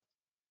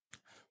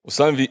Well,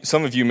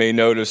 some of you may have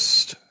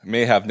noticed,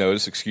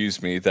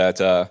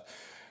 that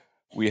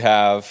we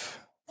have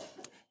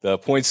the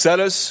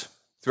poinsettias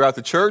throughout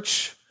the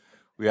church.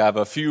 We have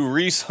a few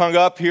wreaths hung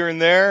up here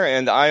and there,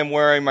 and I am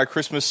wearing my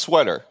Christmas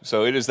sweater.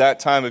 So it is that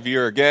time of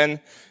year again.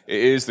 It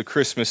is the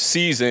Christmas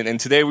season, and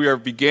today we are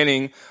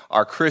beginning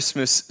our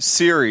Christmas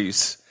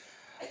series,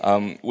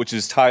 which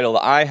is titled,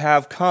 I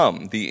Have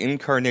Come, the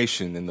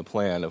Incarnation in the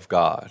Plan of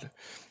God.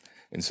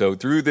 And so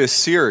through this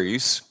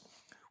series,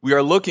 we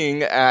are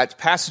looking at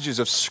passages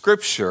of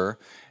Scripture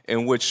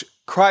in which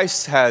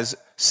Christ has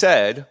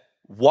said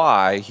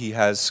why he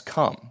has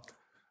come.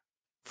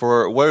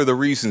 For what are the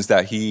reasons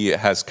that he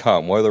has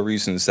come? What are the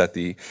reasons that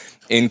the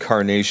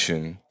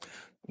incarnation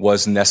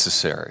was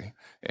necessary?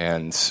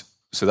 And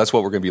so that's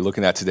what we're going to be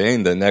looking at today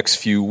in the next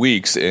few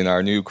weeks in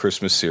our new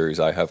Christmas series,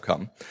 I Have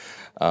Come.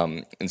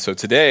 And so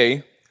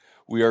today,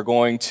 we are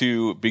going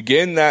to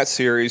begin that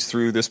series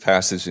through this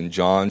passage in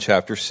John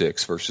chapter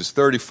 6, verses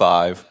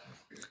 35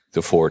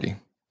 to 40.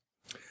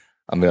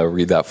 I'm going to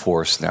read that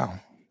for us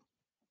now.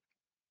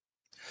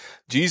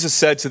 Jesus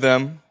said to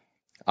them,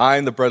 I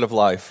am the bread of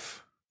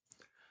life.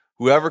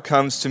 Whoever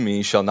comes to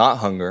me shall not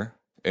hunger,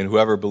 and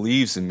whoever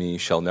believes in me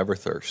shall never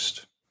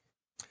thirst.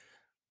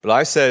 But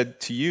I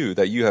said to you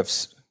that you have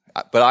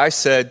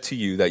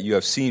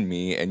seen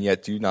me, and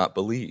yet do not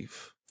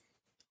believe.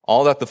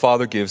 All that the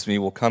Father gives me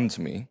will come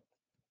to me,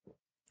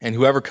 and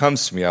whoever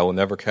comes to me I will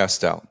never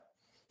cast out.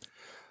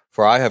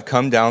 For I have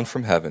come down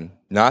from heaven,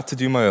 not to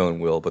do my own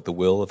will, but the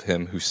will of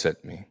him who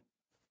sent me.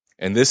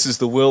 And this is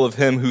the will of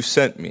him who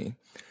sent me,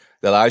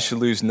 that I should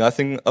lose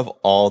nothing of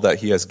all that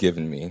he has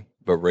given me,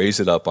 but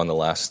raise it up on the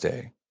last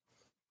day.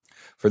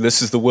 For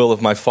this is the will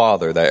of my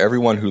Father, that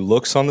everyone who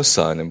looks on the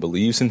Son and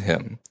believes in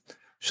him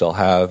shall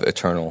have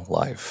eternal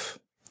life,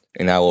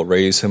 and I will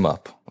raise him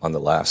up on the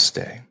last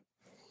day.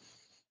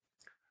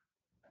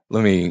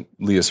 Let me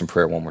lead us in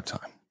prayer one more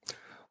time.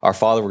 Our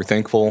Father, we're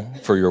thankful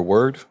for your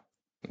word.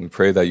 We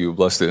pray that you would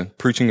bless the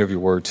preaching of your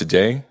word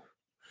today,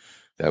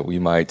 that we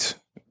might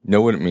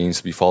know what it means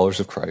to be followers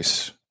of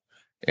Christ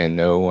and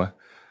know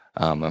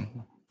and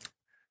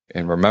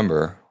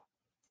remember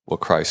what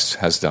Christ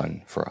has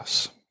done for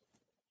us.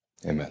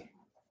 Amen.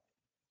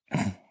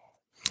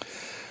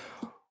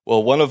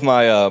 Well, one of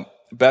my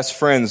best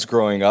friends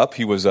growing up,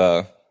 he was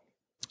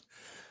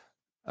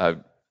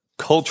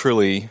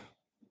culturally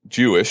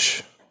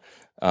Jewish,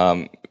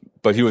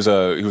 but he was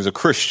a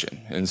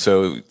Christian, and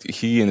so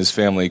he and his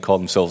family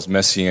called themselves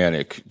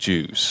Messianic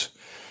Jews.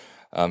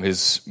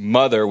 His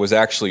mother was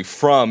actually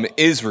from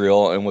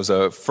Israel and was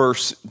a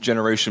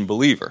first-generation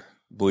believer,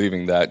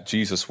 believing that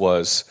Jesus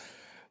was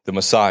the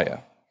Messiah.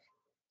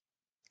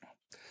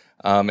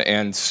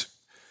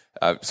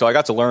 So I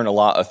got to learn a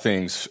lot of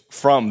things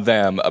from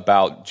them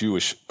about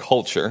Jewish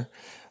culture,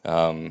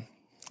 to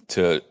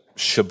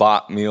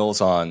Shabbat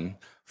meals on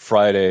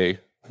Friday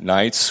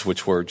nights,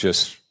 which were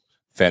just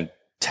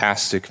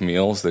fantastic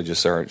meals.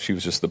 She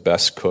was just the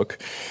best cook.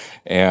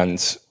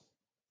 And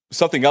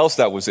something else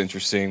that was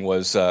interesting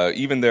was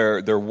even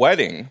their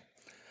wedding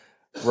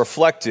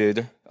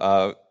reflected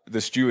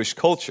this Jewish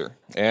culture.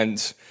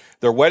 And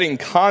their wedding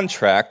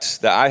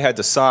contract that I had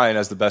to sign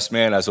as the best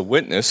man, as a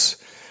witness,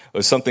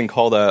 was something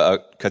called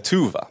a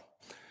ketuvah.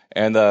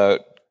 And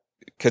the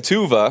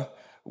ketuvah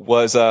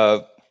was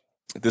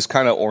this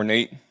kind of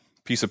ornate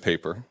piece of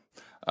paper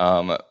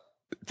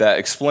that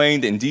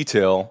explained in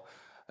detail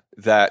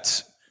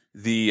that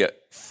the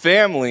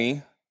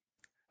family,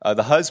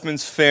 the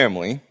husband's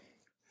family,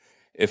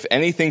 if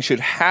anything should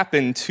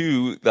happen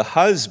to the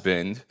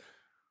husband,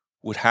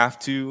 would have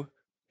to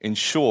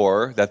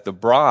ensure that the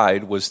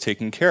bride was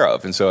taken care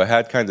of. And so it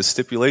had kind of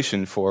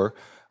stipulation for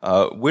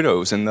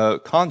widows in the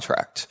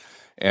contract.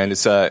 And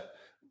it's an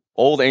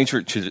old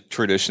ancient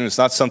tradition. It's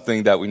not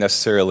something that we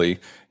necessarily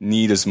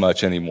need as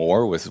much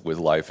anymore with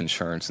life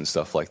insurance and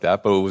stuff like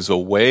that, but it was a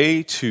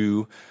way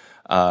to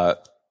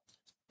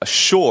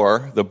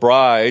assure the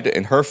bride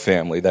and her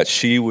family that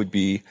she would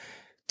be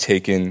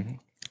taken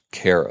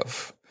care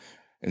of.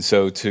 And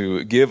so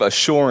to give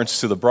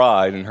assurance to the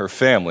bride and her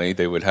family,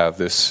 they would have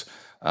this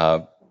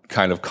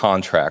kind of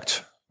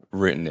contract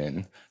written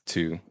in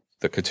to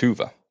the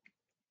ketuvah.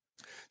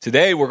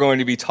 Today, we're going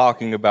to be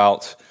talking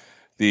about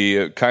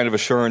the kind of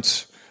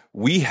assurance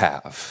we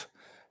have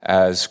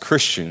as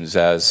Christians,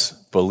 as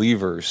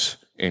believers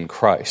in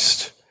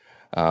Christ.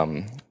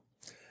 And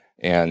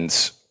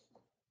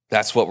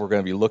that's what we're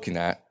going to be looking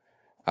at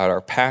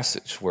our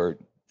passage, where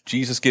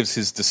Jesus gives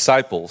his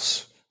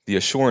disciples the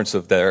assurance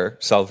of their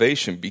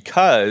salvation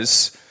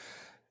because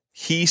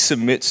he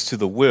submits to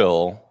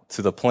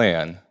the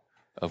plan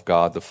of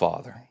God the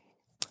Father.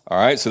 All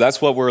right, so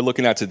that's what we're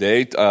looking at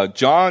today.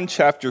 John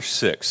chapter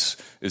 6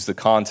 is the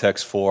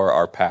context for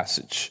our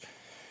passage.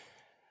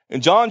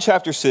 And John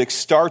chapter 6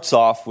 starts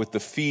off with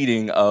the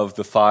feeding of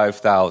the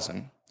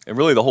 5,000. And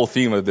really the whole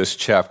theme of this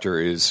chapter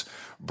is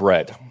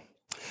bread.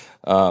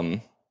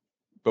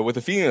 But with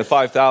the feeding of the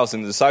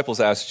 5,000, the disciples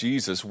asked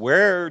Jesus,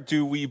 where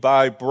do we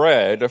buy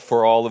bread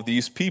for all of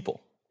these people?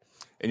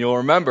 And you'll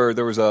remember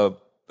there was a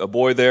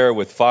boy there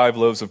with 5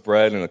 loaves of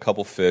bread and a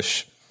couple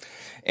fish.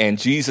 And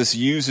Jesus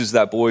uses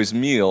that boy's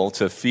meal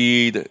to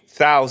feed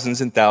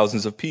thousands and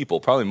thousands of people,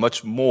 probably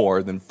much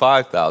more than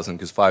 5,000,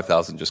 because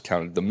 5,000 just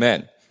counted the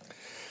men.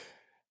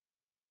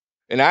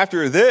 And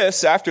after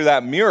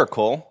that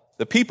miracle,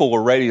 the people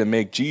were ready to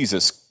make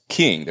Jesus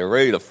king. They're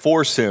ready to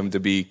force him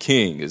to be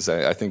king, is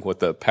I think what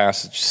the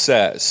passage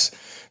says.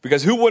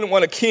 Because who wouldn't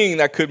want a king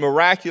that could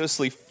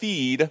miraculously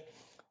feed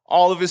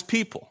all of his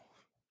people?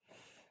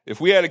 If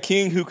we had a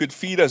king who could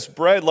feed us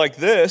bread like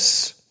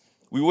this,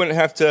 we wouldn't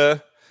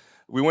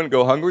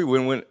go hungry,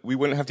 we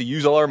wouldn't have to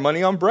use all our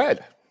money on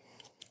bread.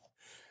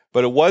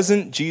 But it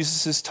wasn't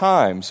Jesus'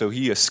 time, so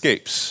he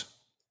escapes.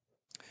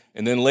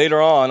 And then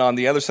later on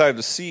the other side of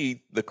the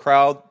sea, the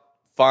crowd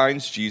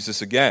finds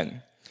Jesus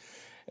again.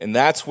 And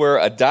that's where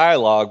a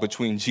dialogue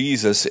between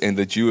Jesus and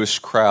the Jewish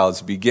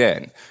crowds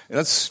began. And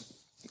that's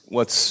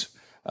what's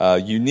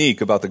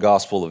unique about the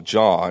Gospel of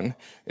John,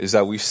 is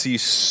that we see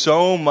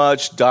so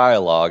much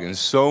dialogue and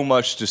so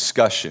much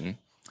discussion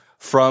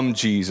from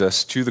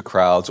Jesus to the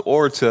crowds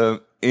or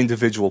to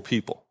individual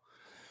people.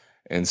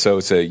 And so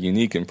it's a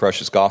unique and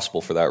precious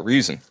gospel for that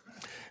reason.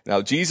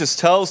 Now, Jesus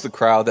tells the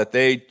crowd that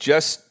they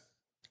just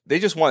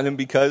want him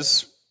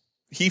because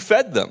he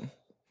fed them,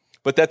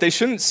 but that they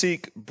shouldn't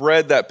seek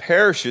bread that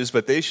perishes,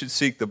 but they should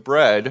seek the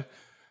bread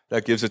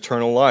that gives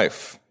eternal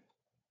life.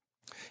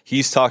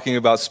 He's talking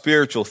about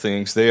spiritual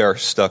things. They are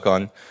stuck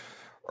on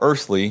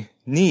earthly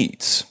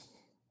needs,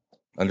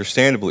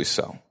 understandably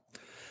so.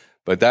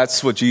 But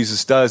that's what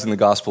Jesus does in the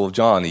Gospel of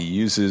John. He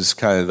uses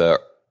kind of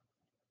the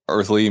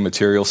earthly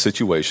material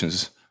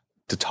situations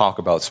to talk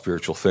about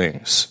spiritual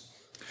things.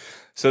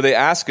 So they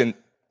ask a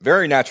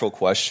very natural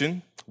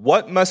question: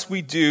 what must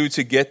we do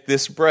to get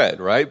this bread,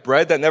 right?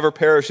 Bread that never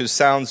perishes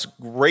sounds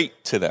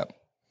great to them.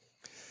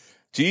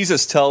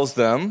 Jesus tells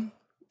them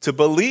to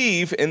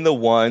believe in the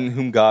one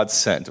whom God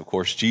sent. Of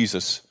course,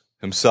 Jesus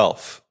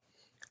himself.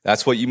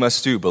 That's what you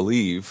must do,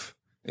 believe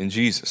in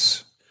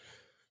Jesus.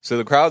 So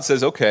the crowd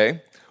says,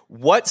 okay,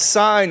 what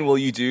sign will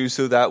you do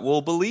so that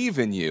we'll believe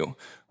in you?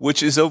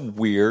 Which is a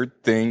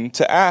weird thing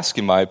to ask,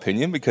 in my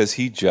opinion, because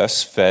he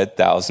just fed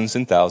thousands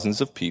and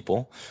thousands of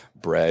people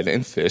bread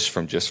and fish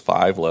from just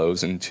 5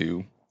 loaves and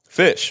 2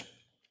 fish.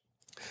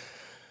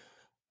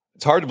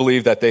 It's hard to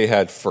believe that they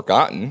had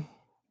forgotten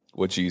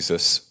what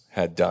Jesus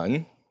had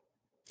done.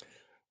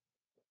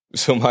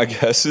 So my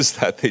guess is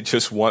that they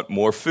just want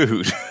more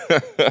food.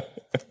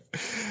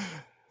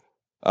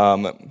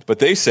 But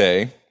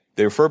they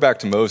refer back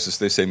to Moses.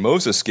 They say,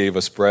 Moses gave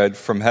us bread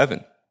from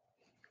heaven.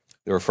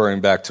 They're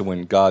referring back to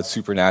when God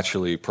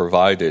supernaturally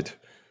provided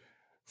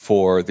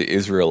for the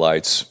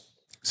Israelites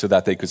so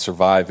that they could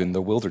survive in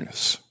the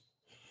wilderness.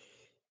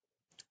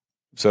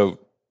 So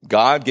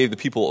God gave the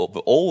people of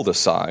old a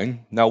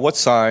sign. Now what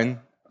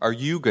sign are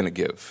you going to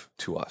give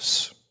to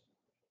us?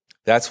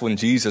 That's when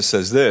Jesus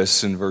says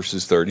this in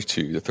verses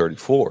 32 to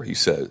 34.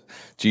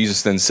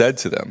 Jesus then said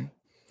to them,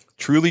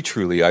 truly,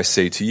 truly, I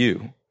say to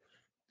you,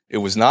 it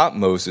was not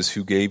Moses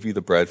who gave you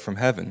the bread from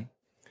heaven,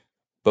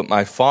 but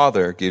my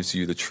Father gives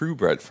you the true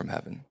bread from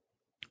heaven.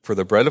 For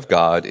the bread of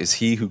God is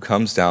he who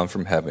comes down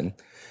from heaven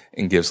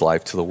and gives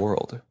life to the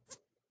world.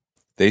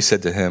 They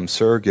said to him,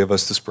 Sir, give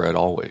us this bread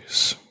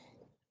always.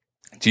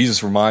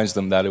 Jesus reminds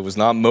them that it was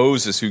not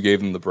Moses who gave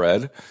them the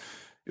bread,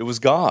 it was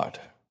God.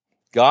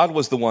 God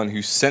was the one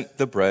who sent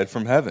the bread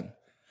from heaven.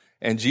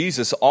 And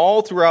Jesus,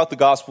 all throughout the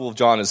Gospel of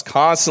John, is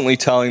constantly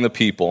telling the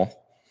people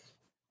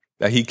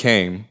that he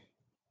came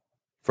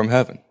from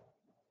heaven.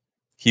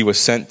 He was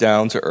sent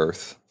down to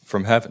earth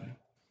from heaven.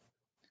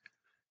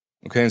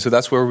 Okay, and so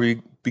that's where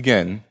we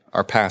begin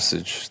our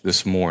passage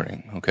this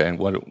morning. Okay, and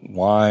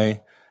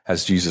why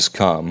has Jesus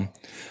come?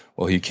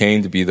 Well, he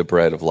came to be the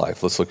bread of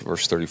life. Let's look at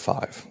verse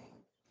 35.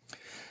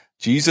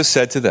 Jesus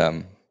said to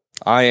them,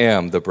 I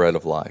am the bread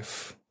of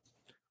life.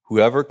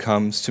 Whoever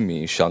comes to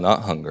me shall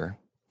not hunger.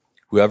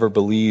 Whoever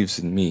believes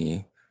in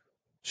me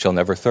shall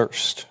never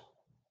thirst.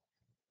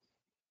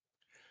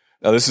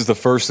 Now, this is the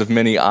first of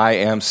many I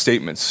am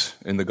statements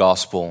in the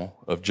Gospel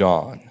of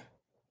John.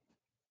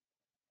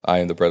 I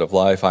am the bread of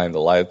life. I am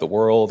the light of the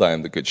world. I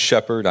am the good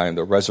shepherd. I am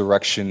the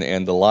resurrection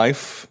and the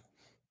life.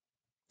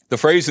 The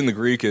phrase in the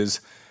Greek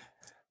is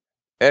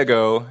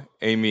ego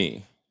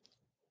eimi.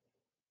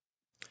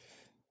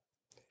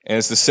 And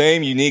it's the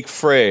same unique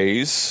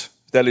phrase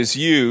that is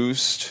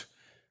used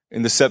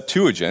in the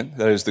Septuagint,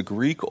 that is the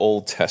Greek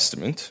Old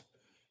Testament,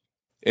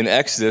 in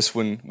Exodus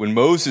when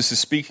Moses is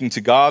speaking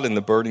to God in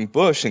the burning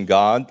bush, and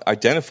God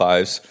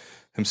identifies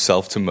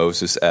himself to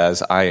Moses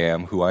as I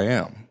am who I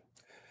am.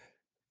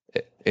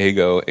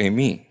 Ego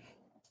eimi.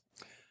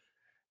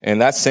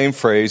 And that same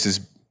phrase is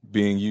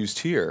being used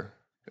here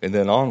and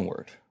then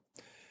onward.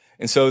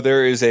 And so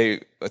there is a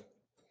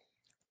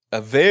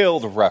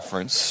veiled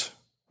reference,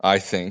 I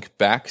think,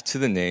 back to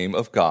the name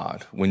of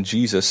God when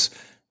Jesus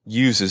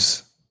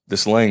uses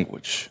this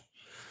language.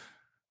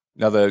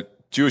 Now, the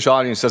Jewish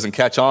audience doesn't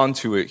catch on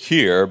to it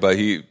here, but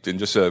in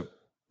just a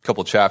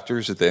couple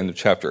chapters, at the end of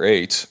chapter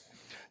 8,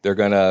 they're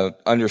going to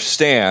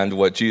understand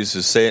what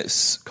Jesus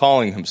is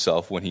calling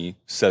himself when he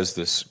says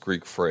this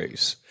Greek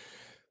phrase.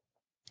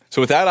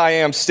 So with that I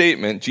am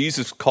statement,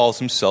 Jesus calls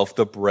himself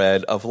the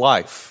bread of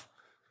life.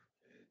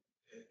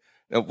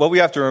 Now, what we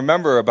have to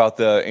remember about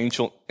the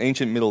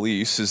ancient Middle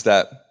East is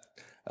that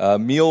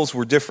meals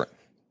were different.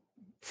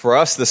 For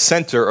us, the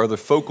center or the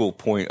focal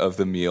point of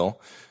the meal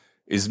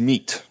is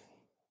meat.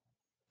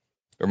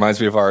 It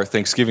reminds me of our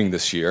Thanksgiving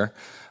this year.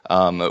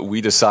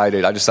 I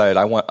decided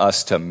I want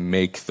us to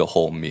make the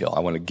whole meal.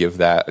 I want to give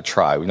that a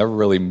try. We never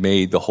really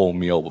made the whole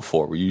meal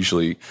before. We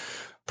usually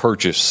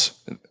purchase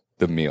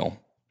the meal.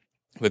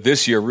 But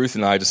this year, Ruth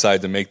and I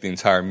decided to make the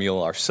entire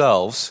meal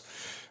ourselves.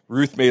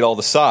 Ruth made all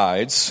the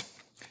sides,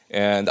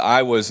 and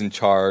I was in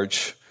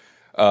charge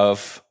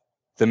of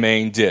the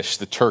main dish,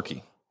 the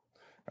turkey.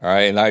 All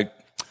right, and I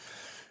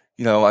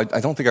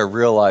don't think I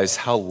realized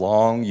how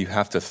long you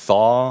have to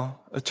thaw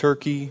a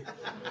turkey.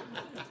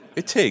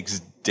 It takes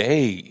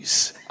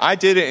days. I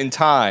did it in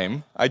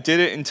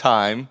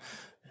time,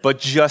 but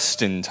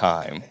just in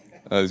time.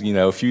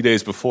 A few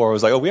days before, I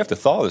was like, we have to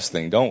thaw this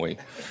thing, don't we?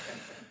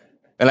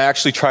 And I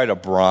actually tried a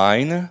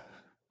brine.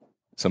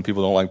 Some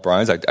people don't like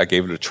brines. I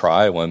gave it a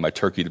try. I wanted my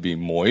turkey to be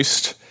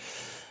moist.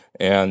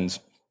 And,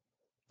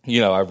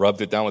 I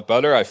rubbed it down with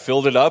butter. I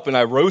filled it up, and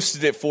I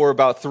roasted it for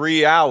about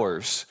 3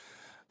 hours.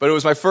 But it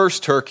was my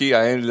first turkey.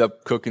 I ended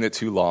up cooking it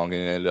too long,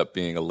 and it ended up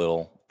being a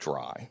little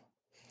dry.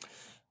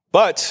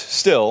 But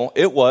still,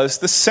 it was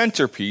the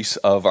centerpiece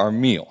of our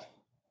meal.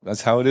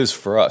 That's how it is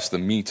for us. The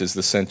meat is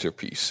the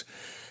centerpiece.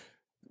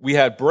 We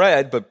had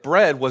bread, but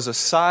bread was a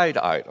side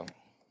item.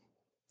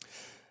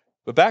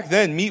 But back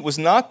then, meat was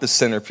not the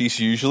centerpiece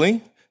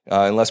usually,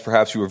 unless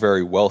perhaps you were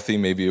very wealthy,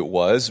 maybe it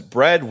was.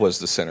 Bread was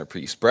the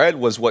centerpiece. Bread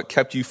was what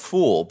kept you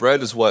full.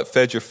 Bread is what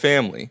fed your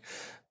family.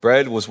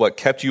 Bread was what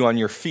kept you on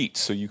your feet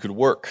so you could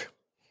work.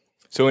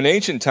 So in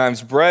ancient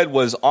times, bread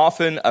was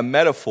often a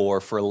metaphor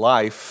for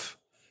life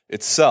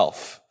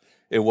itself.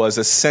 It was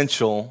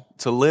essential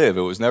to live.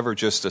 It was never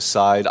just a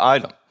side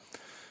item.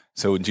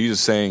 So when Jesus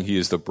is saying he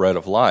is the bread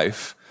of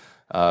life,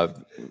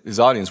 his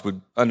audience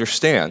would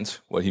understand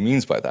what he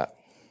means by that.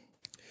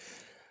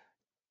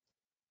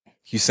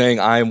 He's saying,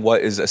 I am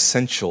what is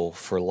essential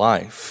for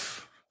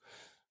life.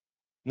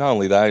 Not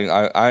only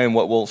that, I am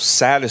what will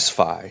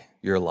satisfy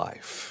your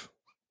life.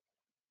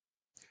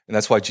 And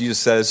that's why Jesus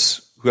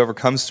says, whoever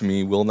comes to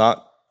me will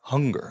not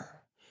hunger.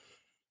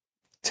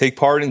 Take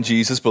part in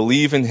Jesus,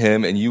 believe in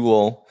him, and you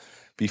will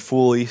be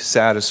fully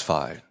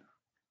satisfied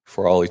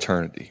for all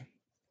eternity.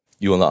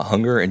 You will not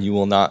hunger and you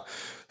will not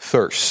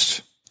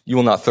thirst. You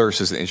will not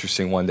thirst is an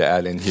interesting one to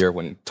add in here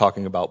when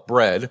talking about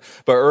bread.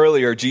 But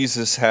earlier,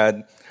 Jesus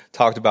had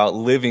talked about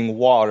living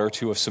water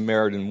to a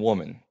Samaritan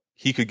woman.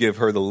 He could give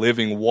her the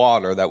living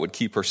water that would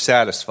keep her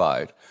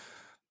satisfied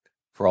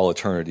for all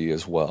eternity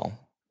as well.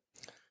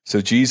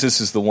 So Jesus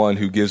is the one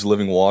who gives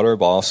living water,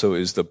 but also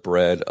is the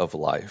bread of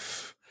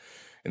life.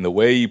 And the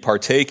way you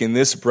partake in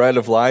this bread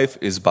of life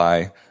is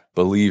by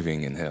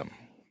believing in him.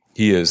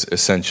 He is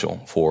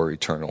essential for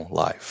eternal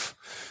life.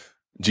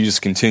 Jesus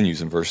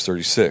continues in verse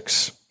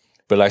 36.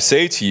 But I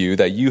say to you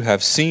that you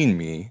have seen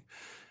me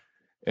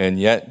and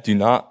yet do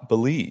not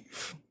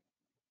believe.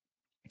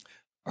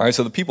 All right,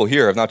 so the people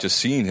here have not just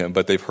seen him,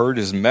 but they've heard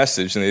his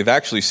message, and they've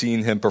actually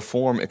seen him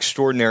perform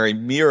extraordinary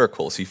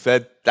miracles. He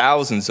fed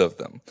thousands of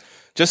them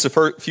just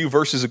a few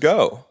verses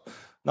ago,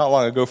 not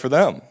long ago for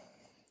them.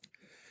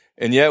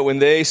 And yet when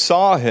they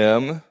saw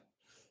him,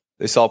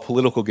 they saw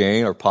political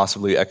gain or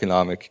possibly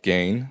economic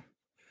gain.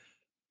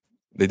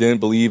 They didn't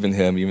believe in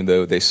him, even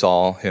though they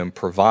saw him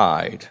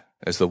provide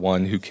as the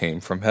one who came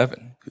from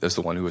heaven, as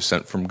the one who was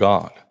sent from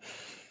God.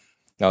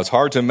 Now, it's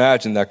hard to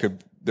imagine that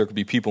there could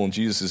be people in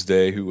Jesus'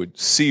 day who would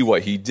see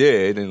what he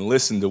did and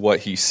listen to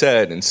what he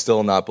said and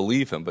still not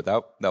believe him, but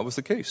that was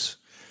the case.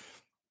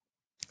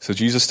 So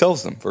Jesus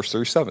tells them, verse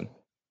 37,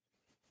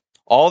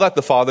 all that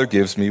the Father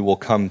gives me will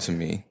come to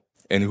me,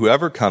 and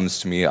whoever comes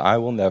to me I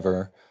will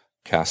never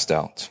cast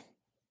out.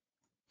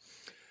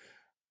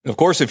 Of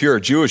course, if you're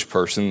a Jewish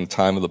person in the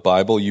time of the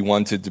Bible, you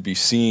wanted to be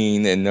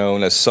seen and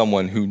known as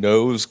someone who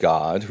knows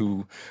God,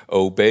 who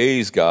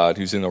obeys God,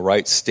 who's in the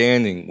right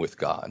standing with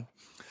God.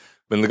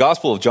 But in the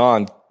Gospel of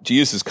John,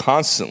 Jesus is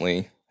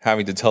constantly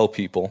having to tell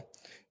people,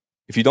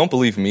 if you don't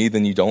believe me,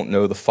 then you don't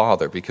know the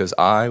Father, because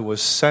I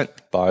was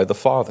sent by the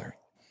Father.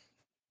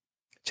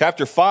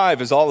 Chapter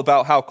 5 is all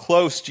about how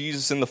close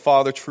Jesus and the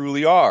Father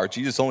truly are.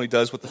 Jesus only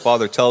does what the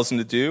Father tells him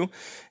to do,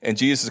 and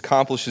Jesus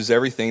accomplishes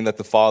everything that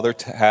the Father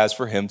has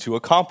for him to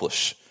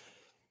accomplish.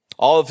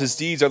 All of his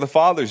deeds are the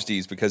Father's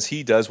deeds because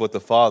he does what the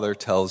Father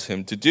tells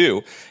him to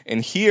do.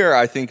 And here,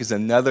 I think, is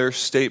another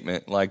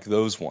statement like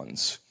those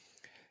ones.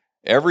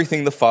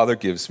 Everything the Father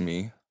gives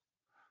me,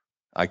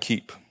 I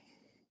keep.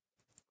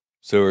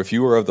 So if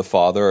you were of the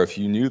Father, or if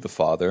you knew the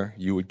Father,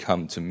 you would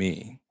come to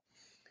me.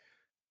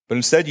 But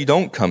instead, you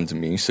don't come to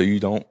me, so you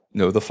don't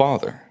know the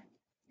Father.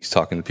 He's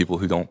talking to people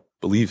who don't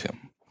believe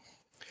him.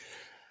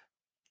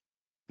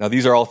 Now,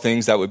 these are all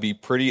things that would be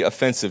pretty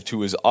offensive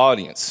to his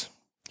audience.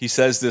 He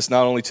says this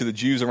not only to the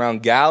Jews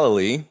around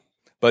Galilee,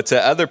 but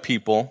to other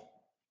people,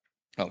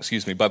 but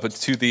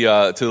to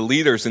the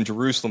leaders in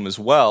Jerusalem as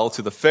well,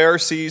 to the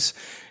Pharisees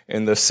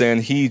and the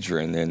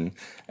Sanhedrin. And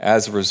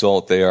As a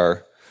result, they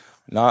are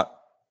not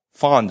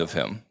fond of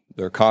him.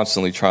 They're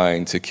constantly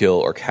trying to kill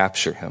or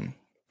capture him.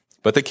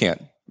 But they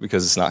can't,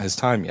 because it's not his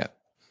time yet.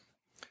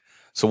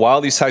 So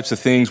while these types of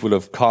things would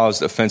have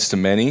caused offense to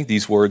many,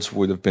 these words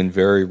would have been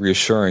very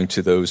reassuring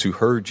to those who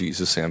heard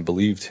Jesus and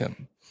believed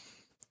him.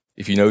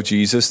 If you know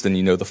Jesus, then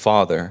you know the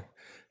Father,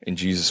 and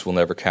Jesus will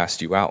never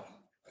cast you out.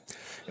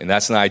 And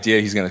that's an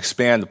idea he's going to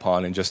expand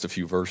upon in just a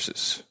few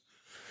verses.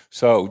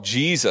 So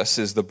Jesus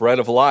is the bread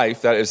of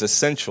life that is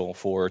essential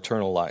for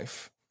eternal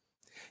life.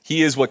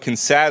 He is what can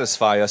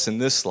satisfy us in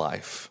this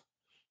life.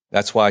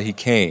 That's why he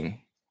came.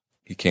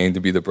 He came to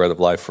be the bread of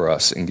life for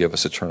us and give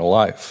us eternal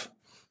life.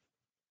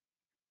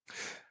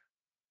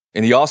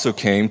 And he also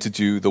came to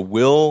do the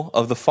will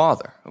of the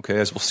Father, okay,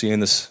 as we'll see in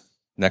this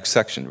next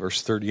section,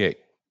 verse 38.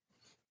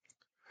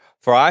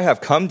 For I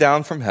have come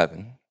down from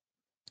heaven,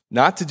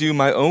 not to do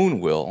my own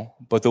will,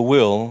 but the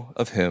will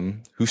of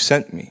him who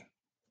sent me.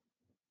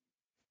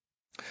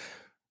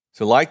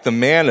 So like the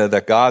manna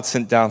that God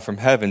sent down from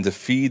heaven to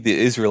feed the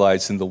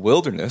Israelites in the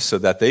wilderness so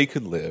that they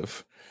could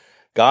live,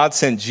 God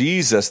sent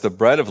Jesus, the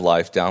bread of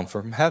life, down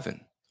from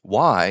heaven.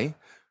 Why?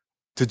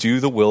 To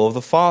do the will of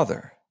the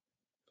Father.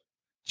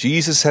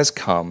 Jesus has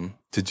come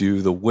to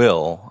do the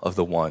will of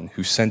the one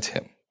who sent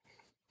him.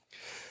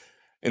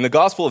 In the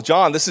Gospel of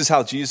John, this is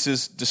how Jesus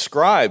is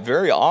described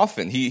very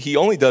often. He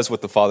only does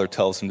what the Father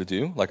tells him to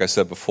do, like I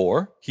said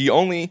before. He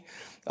only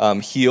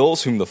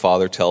heals whom the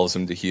Father tells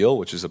him to heal,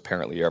 which is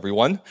apparently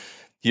everyone.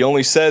 He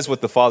only says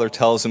what the Father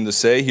tells him to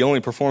say. He only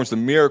performs the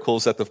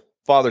miracles that the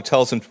Father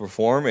tells him to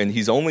perform, and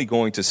he's only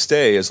going to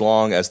stay as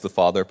long as the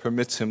Father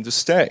permits him to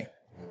stay.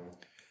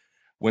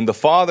 When the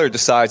Father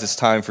decides it's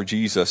time for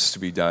Jesus to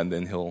be done,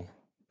 then he'll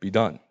be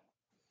done.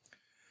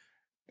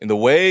 In the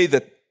way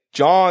that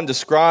John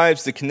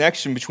describes the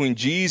connection between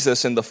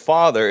Jesus and the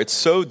Father, it's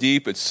so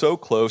deep, it's so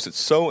close, it's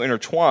so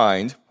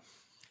intertwined,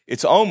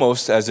 it's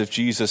almost as if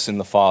Jesus and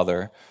the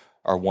Father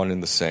are one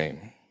and the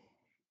same.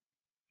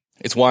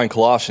 It's why in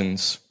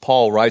Colossians,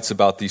 Paul writes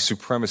about the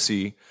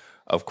supremacy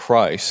of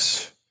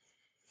Christ,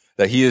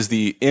 that he is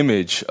the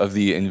image of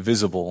the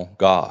invisible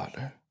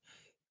God.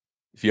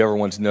 If you ever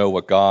want to know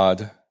what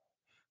God,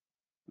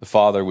 the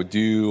Father, would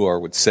do or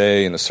would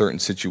say in a certain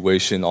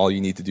situation, all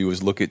you need to do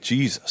is look at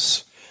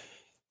Jesus.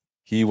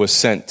 He was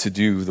sent to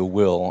do the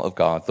will of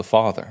God the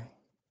Father.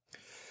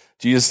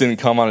 Jesus didn't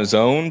come on his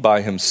own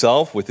by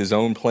himself with his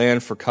own plan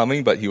for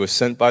coming, but he was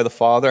sent by the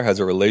Father, has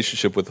a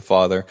relationship with the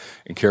Father,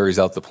 and carries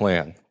out the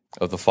plan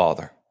of the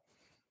Father.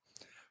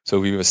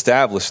 So we've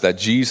established that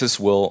Jesus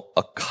will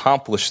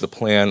accomplish the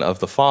plan of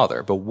the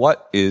Father. But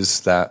what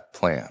is that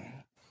plan?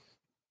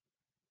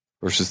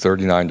 Verses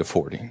 39 to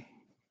 40.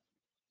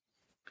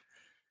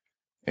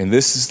 And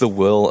this is the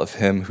will of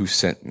him who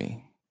sent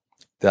me,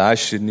 that I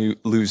should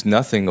lose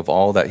nothing of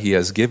all that he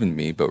has given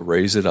me, but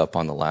raise it up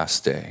on the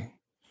last day.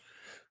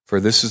 For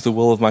this is the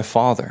will of my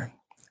Father,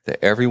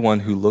 that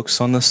everyone who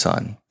looks on the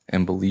Son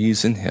and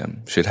believes in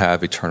him should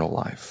have eternal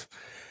life,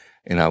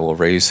 and I will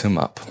raise him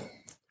up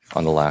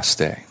on the last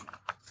day.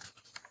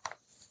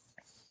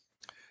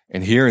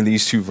 And here in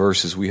these two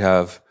verses, we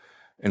have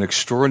an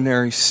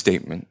extraordinary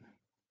statement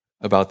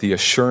about the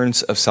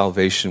assurance of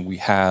salvation we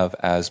have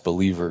as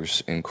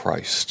believers in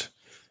Christ.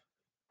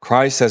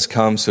 Christ has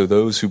come so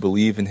those who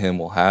believe in him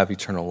will have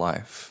eternal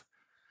life.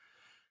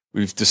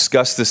 We've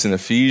discussed this in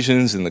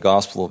Ephesians, in the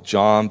Gospel of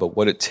John, but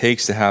what it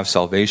takes to have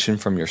salvation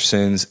from your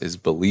sins is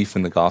belief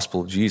in the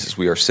gospel of Jesus.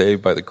 We are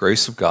saved by the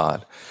grace of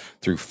God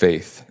through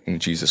faith in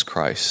Jesus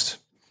Christ.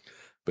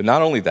 But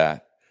not only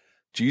that,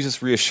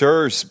 Jesus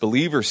reassures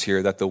believers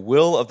here that the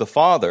will of the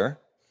Father,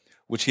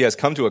 which he has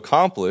come to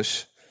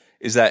accomplish,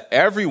 is that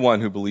everyone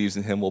who believes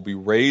in him will be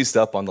raised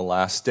up on the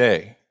last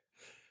day.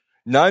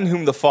 None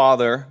whom the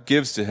Father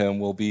gives to him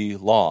will be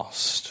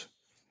lost.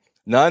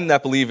 None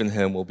that believe in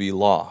him will be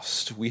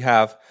lost. We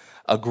have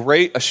a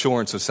great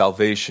assurance of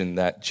salvation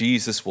that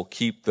Jesus will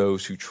keep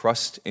those who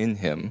trust in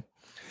him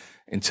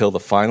until the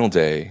final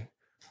day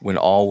when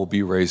all will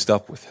be raised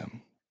up with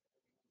him.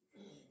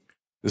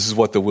 This is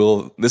the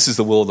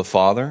will of the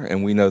Father,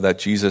 and we know that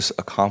Jesus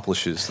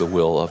accomplishes the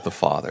will of the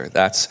Father.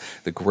 That's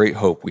the great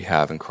hope we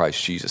have in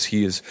Christ Jesus.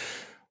 He is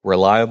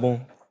reliable,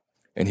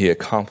 and he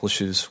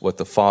accomplishes what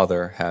the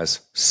Father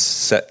has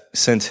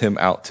sent him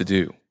out to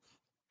do.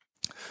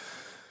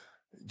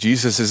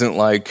 Jesus isn't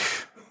like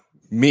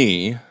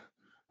me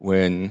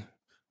when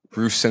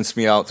Ruth sends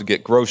me out to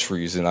get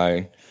groceries and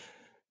I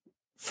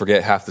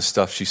forget half the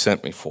stuff she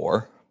sent me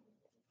for.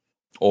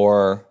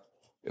 Or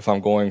if I'm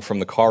going from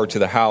the car to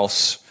the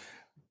house,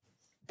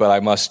 but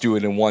I must do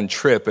it in one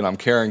trip and I'm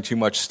carrying too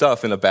much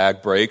stuff and a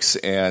bag breaks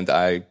and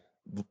I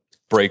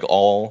break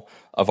all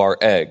of our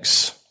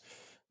eggs.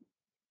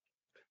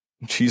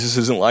 Jesus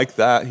isn't like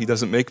that. He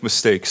doesn't make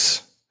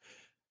mistakes.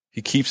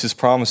 He keeps his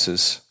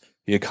promises.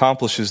 He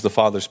accomplishes the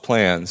Father's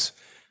plans.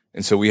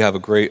 And so we have a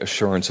great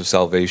assurance of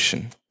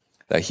salvation,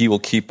 that he will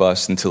keep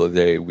us until the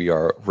day we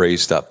are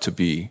raised up to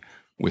be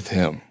with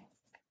him.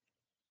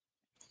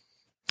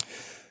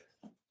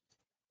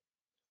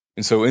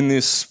 And so in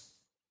this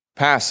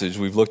passage,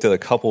 we've looked at a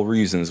couple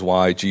reasons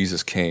why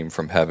Jesus came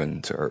from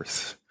heaven to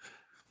earth.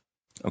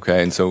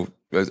 Okay, and so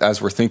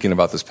as we're thinking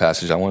about this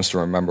passage, I want us to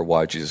remember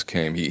why Jesus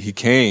came. He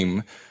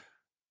came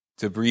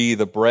to be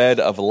the bread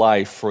of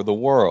life for the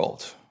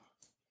world.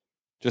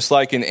 Just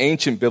like in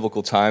ancient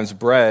biblical times,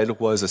 bread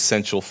was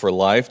essential for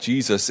life,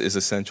 Jesus is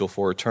essential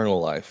for eternal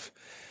life.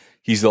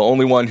 He's the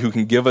only one who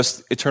can give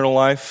us eternal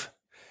life,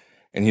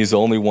 and he's the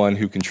only one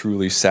who can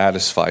truly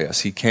satisfy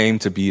us. He came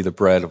to be the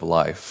bread of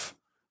life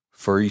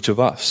for each of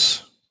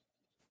us.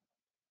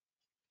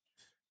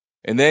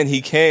 And then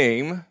he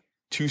came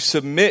to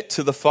submit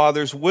to the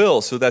Father's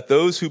will so that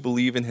those who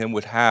believe in him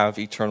would have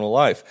eternal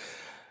life.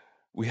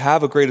 We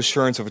have a great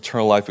assurance of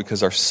eternal life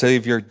because our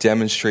Savior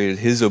demonstrated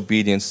his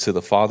obedience to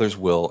the Father's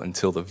will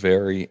until the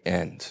very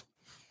end.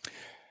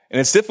 And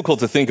it's difficult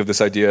to think of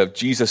this idea of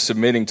Jesus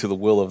submitting to the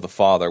will of the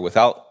Father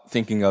without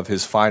thinking of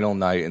his final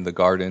night in the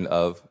Garden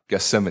of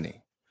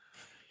Gethsemane.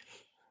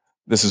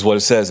 This is what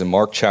it says in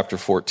Mark chapter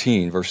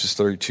 14, verses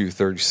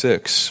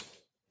 32-36.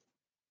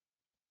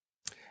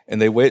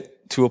 And they went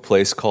to a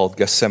place called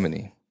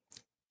Gethsemane,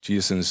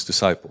 Jesus and his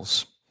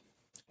disciples.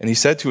 And he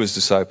said to his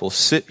disciples,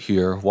 "Sit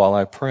here while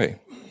I pray."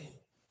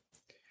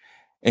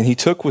 And he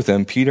took with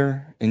him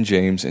Peter and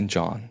James and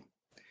John,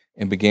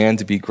 and began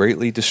to be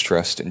greatly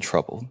distressed and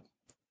troubled.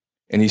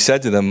 And he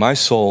said to them, "My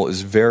soul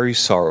is very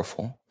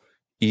sorrowful,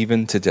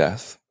 even to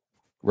death.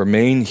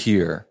 Remain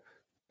here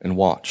and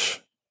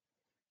watch."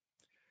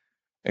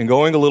 And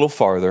going a little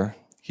farther,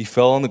 he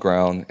fell on the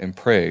ground and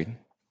prayed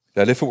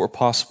that if it were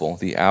possible,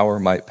 the hour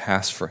might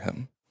pass for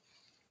him.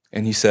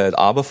 And he said,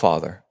 "Abba,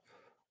 Father,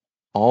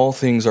 all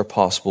things are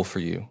possible for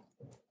you.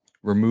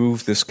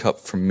 Remove this cup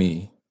from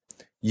me.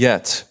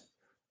 Yet,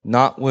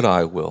 not what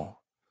I will,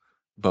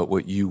 but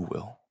what you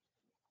will."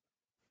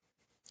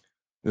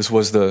 This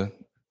was the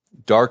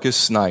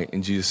darkest night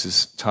in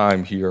Jesus'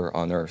 time here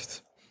on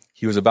earth.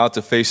 He was about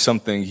to face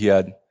something he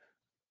had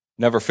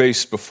never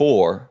faced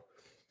before,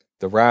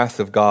 the wrath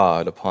of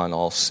God upon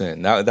all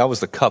sin. That was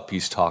the cup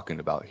he's talking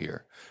about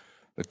here.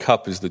 The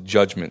cup is the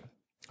judgment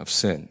of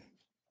sin.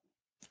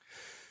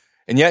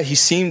 And yet he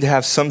seemed to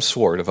have some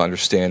sort of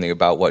understanding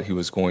about what he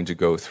was going to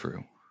go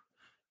through.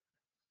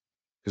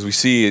 Because we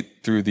see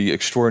it through the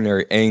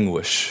extraordinary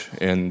anguish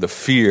and the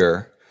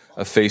fear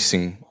of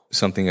facing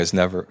something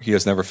he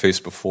has never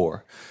faced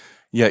before.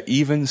 Yet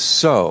even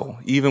so,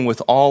 even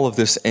with all of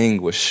this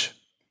anguish,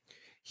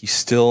 he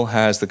still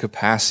has the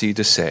capacity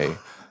to say,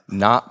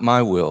 "Not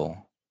my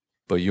will,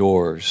 but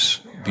yours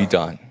be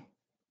done."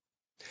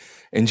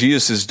 In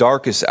Jesus'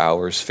 darkest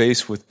hours,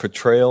 faced with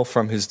betrayal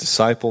from his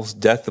disciples,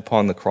 death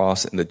upon the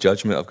cross, and the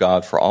judgment of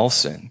God for all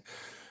sin,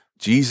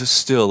 Jesus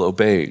still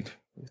obeyed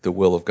the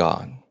will of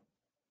God.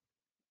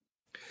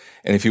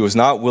 And if he was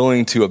not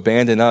willing to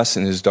abandon us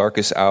in his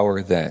darkest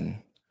hour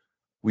then,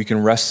 we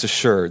can rest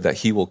assured that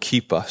he will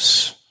keep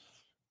us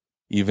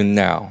even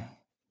now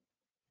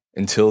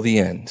until the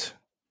end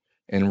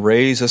and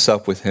raise us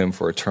up with him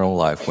for eternal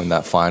life when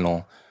that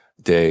final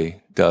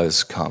day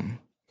does come.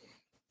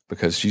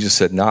 Because Jesus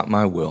said, "Not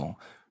my will,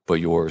 but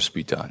yours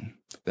be done."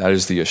 That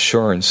is the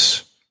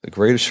assurance, the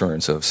great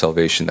assurance of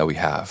salvation that we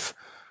have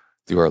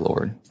through our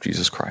Lord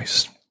Jesus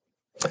Christ.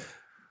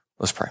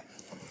 Let's pray.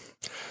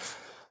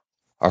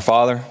 Our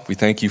Father, we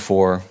thank you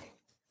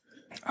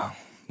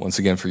once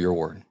again for your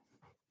word.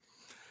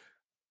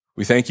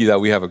 We thank you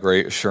that we have a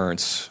great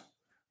assurance,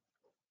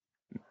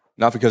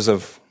 not because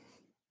of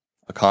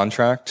a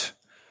contract,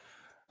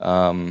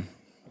 but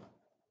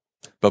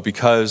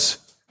because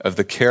of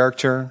the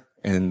character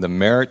and the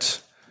merit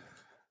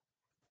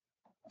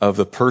of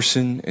the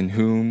person in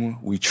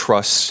whom we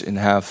trust and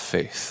have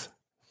faith.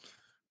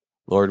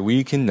 Lord,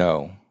 we can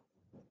know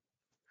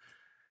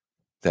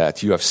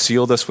that you have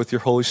sealed us with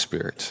your Holy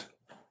Spirit,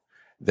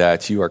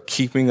 that you are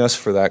keeping us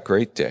for that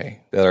great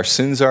day, that our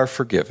sins are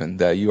forgiven,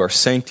 that you are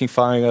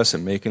sanctifying us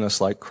and making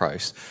us like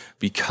Christ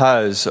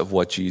because of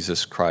what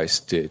Jesus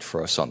Christ did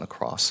for us on the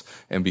cross.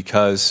 And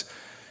because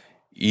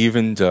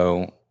even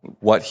though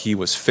what he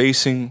was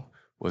facing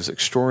was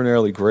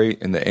extraordinarily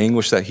great, and the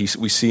anguish that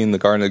we see in the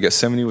Garden of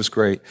Gethsemane was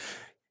great,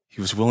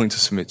 he was willing to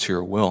submit to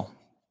your will.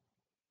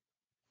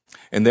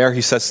 And there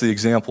he sets the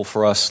example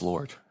for us,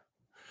 Lord,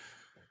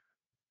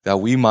 that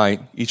we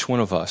might, each one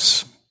of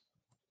us,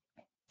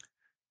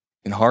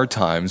 in hard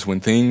times,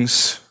 when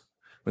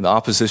the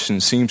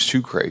opposition seems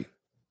too great,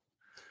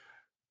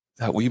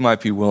 that we might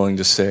be willing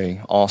to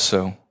say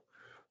also,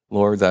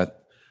 Lord,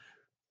 that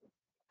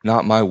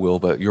not my will,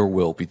 but your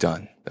will be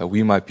done. That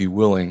we might be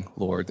willing,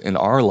 Lord, in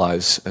our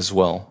lives as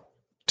well,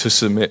 to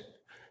submit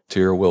to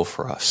your will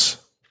for us.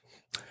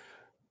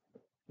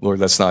 Lord,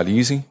 that's not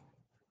easy,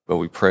 but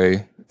we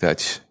pray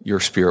that your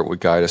Spirit would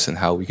guide us in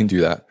how we can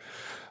do that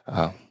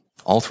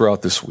all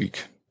throughout this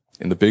week,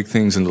 in the big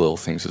things and the little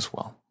things as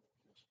well.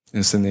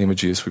 In the name of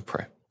Jesus we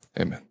pray.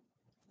 Amen.